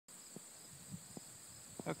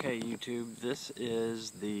Okay, YouTube, this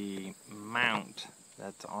is the mount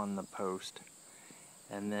that's on the post,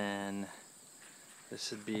 and then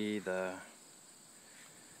this would be the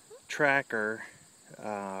tracker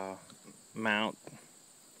mount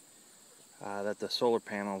that the solar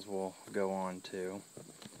panels will go on to.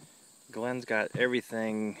 Glenn's got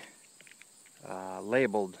everything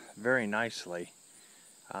labeled very nicely.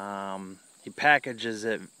 He packages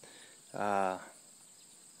it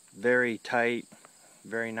very tight,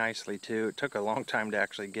 very nicely too. It took a long time to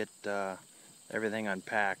actually get everything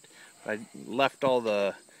unpacked. I left all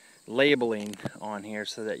the labeling on here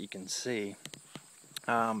so that you can see.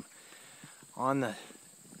 On the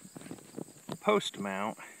post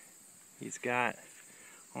mount, he's got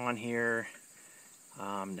on here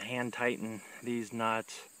to hand tighten these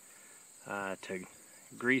nuts, to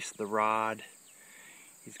grease the rod.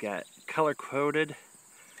 He's got color coded,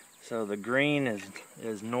 so the green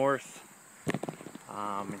is north.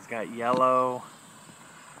 He's got yellow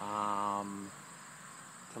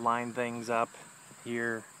to line things up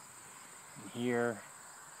here and here.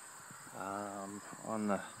 On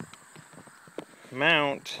the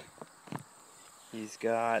mount, he's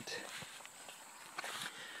got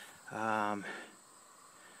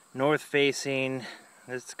north facing.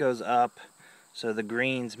 This goes up, so the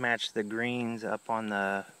greens match the greens up on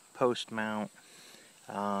the post mount.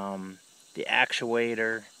 The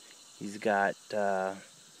actuator, he's got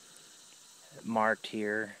marked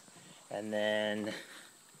here, and then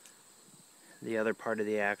the other part of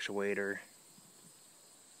the actuator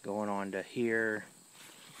going on to here.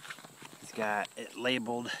 He's got it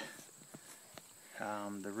labeled,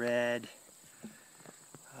 the red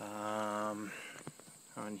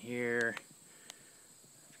on here.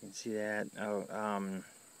 You can see that.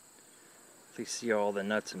 You see all the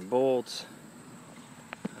nuts and bolts.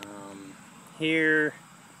 Here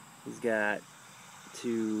he's got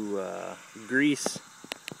to grease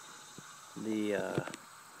the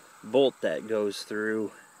bolt that goes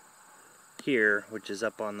through here, which is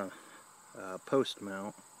up on the post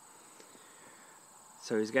mount.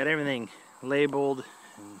 So he's got everything labeled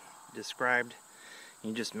and described.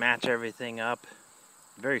 You just match everything up.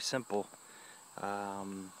 Very simple.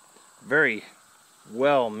 Very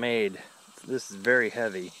well made. This is very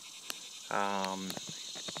heavy.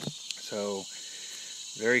 So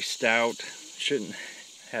very stout. Shouldn't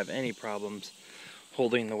have any problems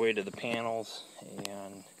holding the weight of the panels,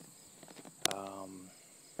 and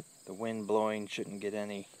the wind blowing shouldn't get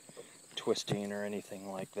any twisting or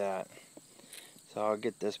anything like that. So I'll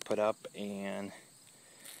get this put up and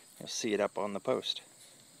you'll see it up on the post.